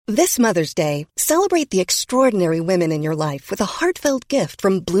This Mother's Day, celebrate the extraordinary women in your life with a heartfelt gift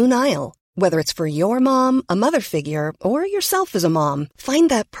from Blue Nile. Whether it's for your mom, a mother figure, or yourself as a mom, find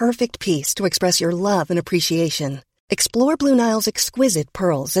that perfect piece to express your love and appreciation. Explore Blue Nile's exquisite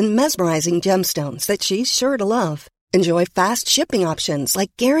pearls and mesmerizing gemstones that she's sure to love. Enjoy fast shipping options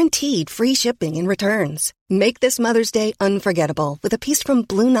like guaranteed free shipping and returns. Make this Mother's Day unforgettable with a piece from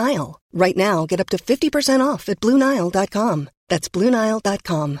Blue Nile. Right now, get up to 50% off at BlueNile.com. That's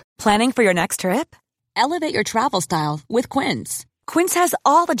BlueNile.com. Planning for your next trip? Elevate your travel style with Quince. Quince has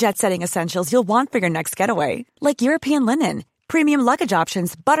all the jet-setting essentials you'll want for your next getaway, like European linen, premium luggage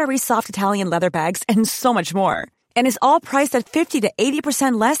options, buttery soft Italian leather bags, and so much more. And is all priced at 50 to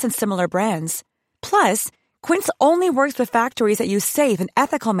 80% less than similar brands. Plus, Quince only works with factories that use safe and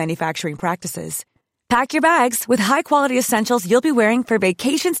ethical manufacturing practices. Pack your bags with high-quality essentials you'll be wearing for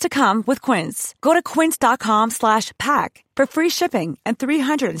vacations to come with Quince. Go to quince.com/pack for free shipping and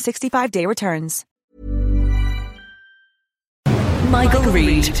 365-day returns. Michael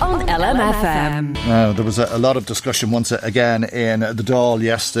Reid on LMFM. There was a lot of discussion once again in the Dáil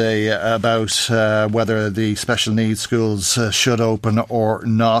yesterday about whether the special needs schools should open or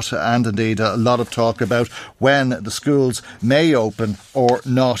not, and indeed a lot of talk about when the schools may open or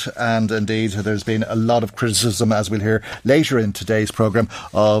not, and indeed there's been a lot of criticism, as we'll hear later in today's programme,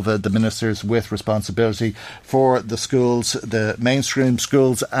 of the ministers with responsibility for the schools, the mainstream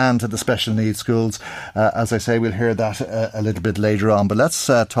schools and the special needs schools. As I say, we'll hear that a little bit later on. But let's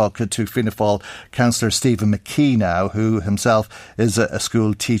talk to Fianna Fáil councillor Stephen McKee now, who himself is a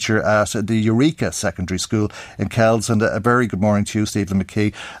school teacher at the Eureka Secondary School in Kells. And a very good morning to you, Stephen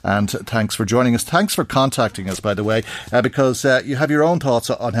McKee, and thanks for joining us. Thanks for contacting us, by the way, because you have your own thoughts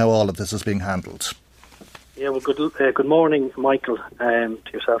on how all of this is being handled. Yeah, well, good morning, Michael, to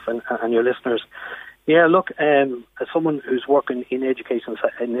yourself and your listeners. Yeah, look, as someone who's working in education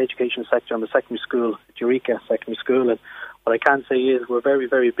sector, I'm a secondary school at Eureka Secondary School, and what I can say is we're very,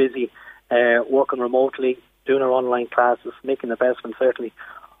 very busy working remotely, doing our online classes, making the best, and certainly,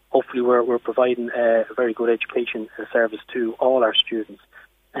 hopefully, we're providing a very good education service to all our students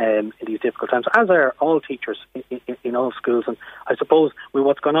in these difficult times, as are all teachers in all schools. And I suppose with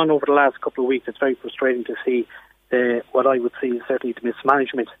what's gone on over the last couple of weeks, it's very frustrating to see what I would see is certainly the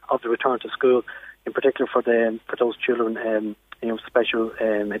mismanagement of the return to school, in particular for those children, special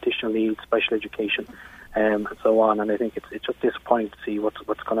additional needs, special education, and so on. And I think it's just disappointing to see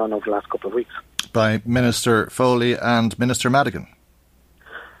what's gone on over the last couple of weeks. By Minister Foley and Minister Madigan.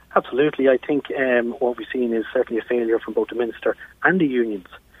 Absolutely. I think what we've seen is certainly a failure from both the Minister and the unions.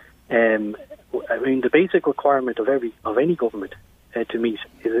 I mean, the basic requirement of any government to meet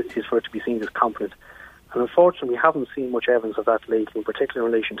is for it to be seen as competent. And unfortunately, we haven't seen much evidence of that lately, in particular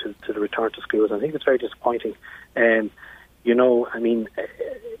in relation to the return to schools. I think it's very disappointing.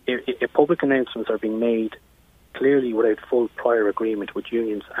 If public announcements are being made clearly without full prior agreement with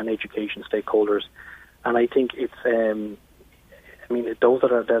unions and education stakeholders, and I think it's, those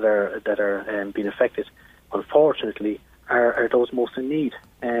that are being affected, unfortunately, are those most in need.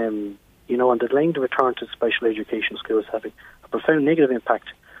 And delaying the return to special education schools having a profound negative impact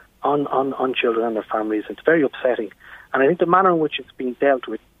on children and their families. It's very upsetting, and I think the manner in which it's being dealt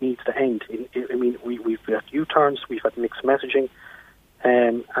with needs to end. We've had U-turns, we've had mixed messaging,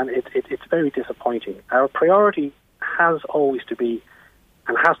 and it's very disappointing. Our priority has always to be,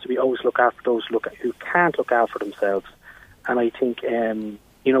 and has to be, always look after those who can't look after themselves. And I think there's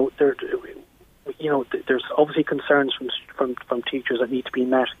obviously concerns from teachers that need to be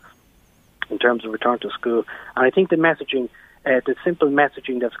met in terms of return to school, and I think the messaging. The simple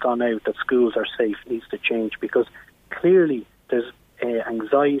messaging that's gone out that schools are safe needs to change, because clearly there's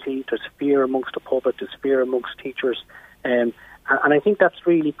anxiety, there's fear amongst the public, there's fear amongst teachers, and I think that's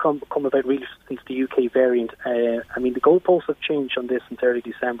really come about really since the UK variant. The goalposts have changed on this since early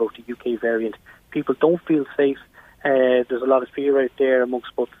December with the UK variant. People don't feel safe. There's a lot of fear out there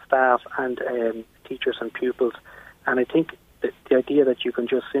amongst both staff and teachers and pupils, and I think that the idea that you can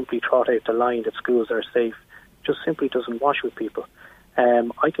just simply trot out the line that schools are safe just simply doesn't wash with people.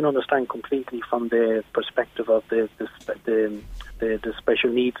 I can understand completely from the perspective of the special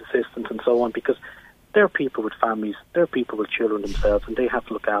needs assistants and so on, because they're people with families, they're people with children themselves, and they have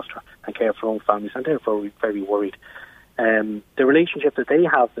to look after and care for their own families, and they're very, very worried. The relationship that they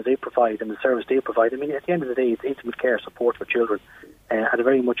have, that they provide, and the service they provide, at the end of the day, it's intimate care support for children at a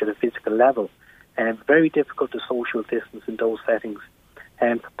very much at a physical level. Very difficult to social distance in those settings.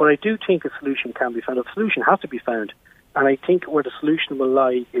 But I do think a solution can be found. A solution has to be found, and I think where the solution will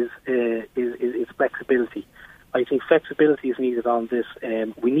lie is flexibility. I think flexibility is needed on this.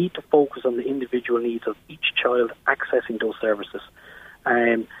 We need to focus on the individual needs of each child accessing those services.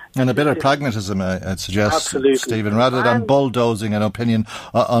 And a bit of pragmatism, I'd suggest, absolutely. Stephen, rather than bulldozing an opinion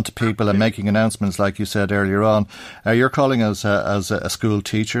onto people and making announcements like you said earlier on. You're calling us as a school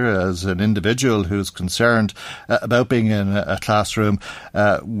teacher, as an individual who's concerned about being in a classroom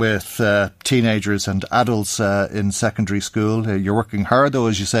with teenagers and adults in secondary school. You're working hard, though,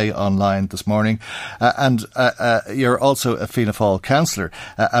 as you say, online this morning. And you're also a Fianna Fáil councillor.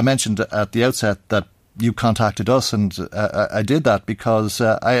 I mentioned at the outset that you contacted us, and I did that because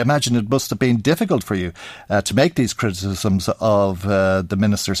I imagine it must have been difficult for you to make these criticisms of the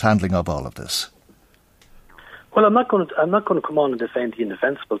minister's handling of all of this. Well, I'm not going to come on and defend the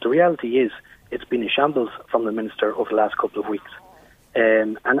indefensible. The reality is, it's been a shambles from the minister over the last couple of weeks,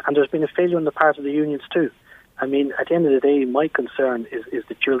 and there's been a failure on the part of the unions too. I mean, at the end of the day, my concern is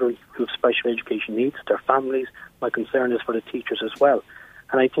the children who have special education needs, their families. My concern is for the teachers as well,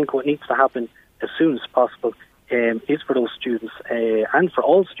 and I think what needs to happen as soon as possible is for those students and for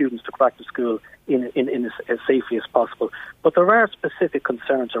all students to go back to school in as safely as possible. But there are specific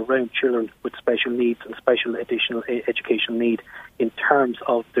concerns around children with special needs and special additional educational need in terms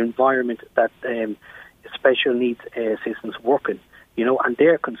of the environment that special needs assistants work in, you know, and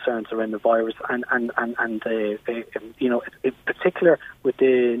their concerns around the virus and you know, in particular with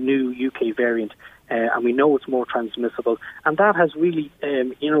the new UK variant. And we know it's more transmissible, and that has really,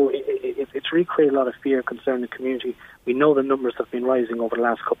 you know, it's really created a lot of fear and concern in the community. We know the numbers have been rising over the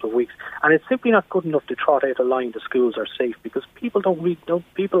last couple of weeks, and it's simply not good enough to trot out a line the schools are safe, because people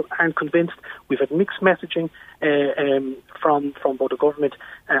people aren't convinced. We've had mixed messaging from both the government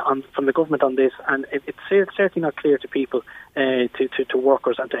from the government on this, and it's certainly not clear to people, to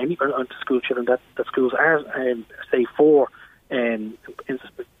workers and to school children that schools are safe for. In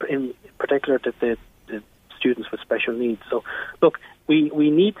particular the students with special needs. So, look, we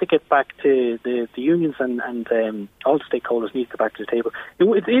need to get back to the unions and all the stakeholders need to get back to the table.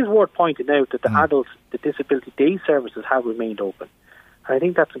 It is worth pointing out that the disability day services have remained open. And I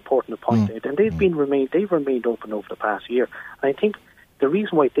think that's important to point out. And they've remained open over the past year. And I think the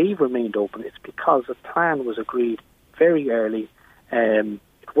reason why they've remained open is because a plan was agreed very early.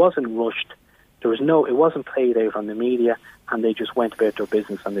 It wasn't rushed. It wasn't played out on the media, and they just went about their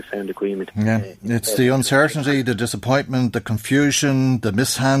business and they found agreement. Yeah, it's the uncertainty, the disappointment, the confusion, the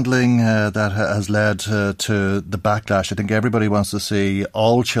mishandling that has led to the backlash. I think everybody wants to see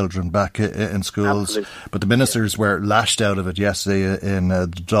all children back in schools. Absolutely. But the ministers were lashed out of it yesterday in the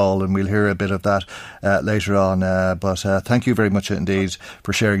Dáil, and we'll hear a bit of that later on. But thank you very much indeed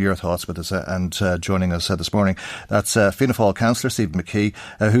for sharing your thoughts with us and joining us this morning. That's Fianna Fáil councillor Stephen McKee,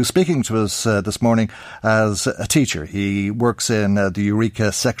 who's speaking to us this morning as a teacher. He works in the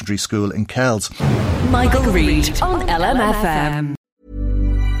Eureka Secondary School in Kells. Michael Reid on LMFM.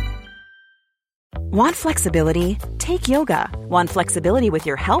 Want flexibility? Take yoga. Want flexibility with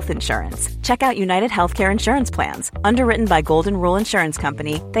your health insurance? Check out United Healthcare Insurance Plans. Underwritten by Golden Rule Insurance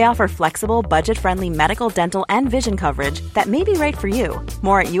Company, they offer flexible, budget-friendly medical, dental, and vision coverage that may be right for you.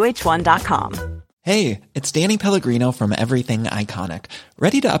 More at uh1.com. Hey, it's Danny Pellegrino from Everything Iconic.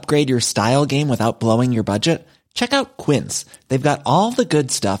 Ready to upgrade your style game without blowing your budget? Check out Quince. They've got all the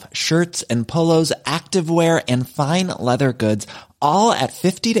good stuff, shirts and polos, activewear, and fine leather goods, all at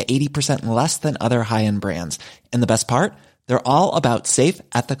 50 to 80% less than other high-end brands. And the best part? They're all about safe,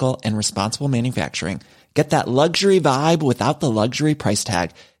 ethical, and responsible manufacturing. Get that luxury vibe without the luxury price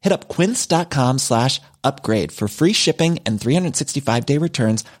tag. Hit up quince.com/upgrade for free shipping and 365-day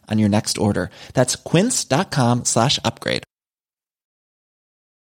returns on your next order. That's quince.com/upgrade.